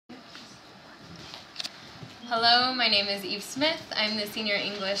Hello, my name is Eve Smith. I'm the Senior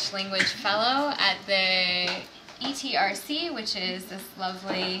English Language Fellow at the ETRC, which is this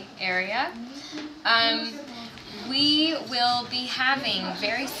lovely area. We will be having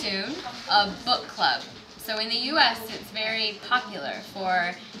very soon a book club. So in the US, it's very popular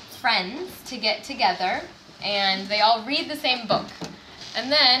for friends to get together and they all read the same book.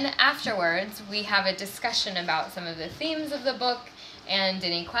 And then afterwards, we have a discussion about some of the themes of the book and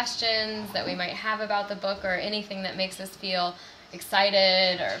any questions that we might have about the book or anything that makes us feel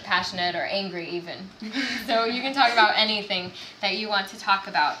excited or passionate or angry even. So you can talk about anything that you want to talk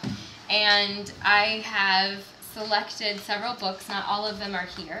about. And I have selected several books, not all of them are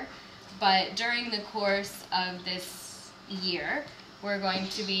here, but during the course of this year, we're going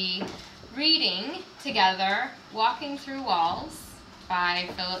to be reading together Walking Through Walls by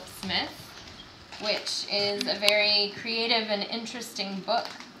Philip Smith, which is a very creative and interesting book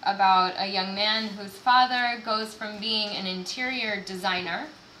about a young man whose father goes from being an interior designer,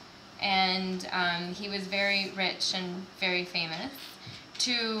 and he was very rich and very famous,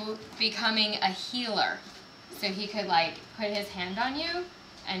 to becoming a healer. So he could like put his hand on you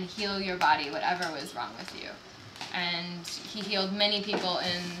and heal your body, whatever was wrong with you. And he healed many people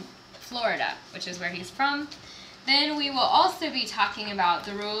in Florida, which is where he's from. Then we will also be talking about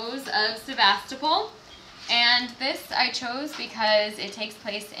the Rose of Sebastopol, and this I chose because it takes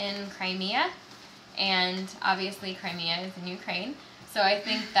place in Crimea, and obviously Crimea is in Ukraine, so I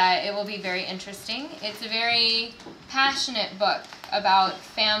think that it will be very interesting. It's a very passionate book about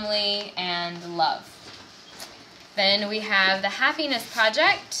family and love. Then we have The Happiness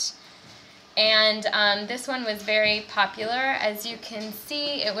Project, and this one was very popular. As you can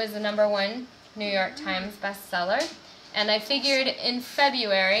see, it was the #1 New York Times bestseller, and I figured in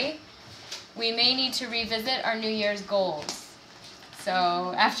February we may need to revisit our New Year's goals.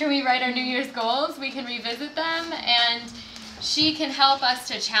 So after we write our New Year's goals, we can revisit them, and she can help us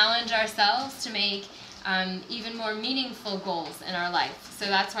to challenge ourselves to make even more meaningful goals in our life. So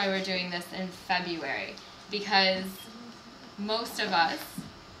that's why we're doing this in February, because most of us,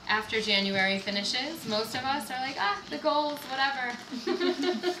 after January finishes, most of us are like, the goals, whatever.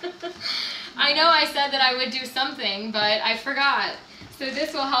 I know I said that I would do something, but I forgot. So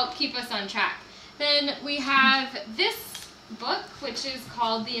this will help keep us on track. Then we have this book, which is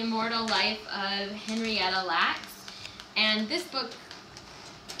called The Immortal Life of Henrietta Lacks. And this book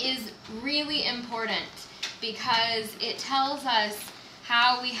is really important because it tells us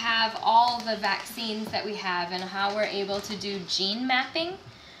how we have all the vaccines that we have and how we're able to do gene mapping.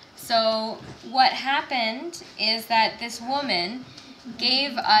 So what happened is that this woman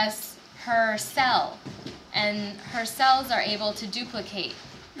gave us her cell, and her cells are able to duplicate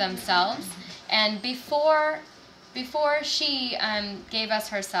themselves. And before she gave us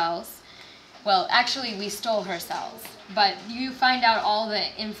her cells, well, actually we stole her cells, but you find out all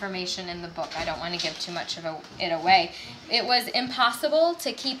the information in the book. I don't want to give too much of it away. It was impossible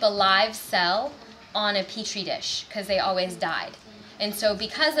to keep a live cell on a petri dish because they always died. And so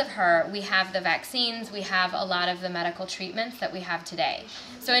because of her, we have the vaccines, we have a lot of the medical treatments that we have today.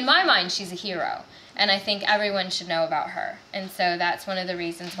 So in my mind, she's a hero, and I think everyone should know about her. And so that's one of the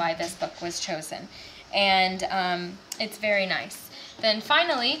reasons why this book was chosen. And it's very nice. Then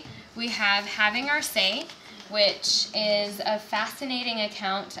finally, we have Having Our Say, which is a fascinating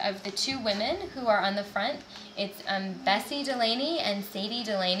account of the two women who are on the front. It's Bessie Delaney and Sadie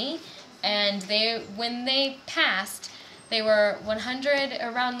Delaney, and when they passed, they were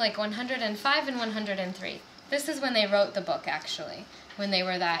around like 105 and 103. This is when they wrote the book, actually, when they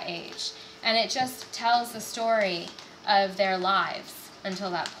were that age. And it just tells the story of their lives until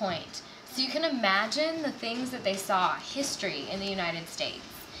that point. So you can imagine the things that they saw, history in the United States.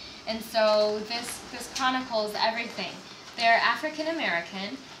 And so this chronicles everything. They're African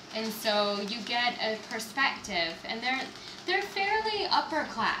American, and so you get a perspective, and they're fairly upper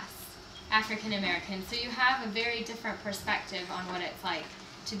class African American, so you have a very different perspective on what it's like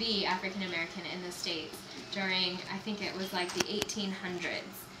to be African American in the States during, I think it was like the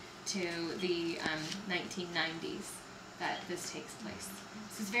 1800s to the 1990s that this takes place.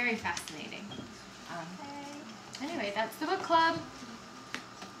 This is very fascinating. Anyway, that's the book club.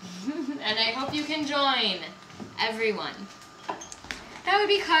 And I hope you can join, everyone. That would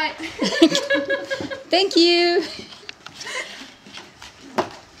be cut. Thank you.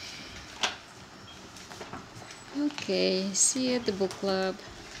 Okay, see you at the book club.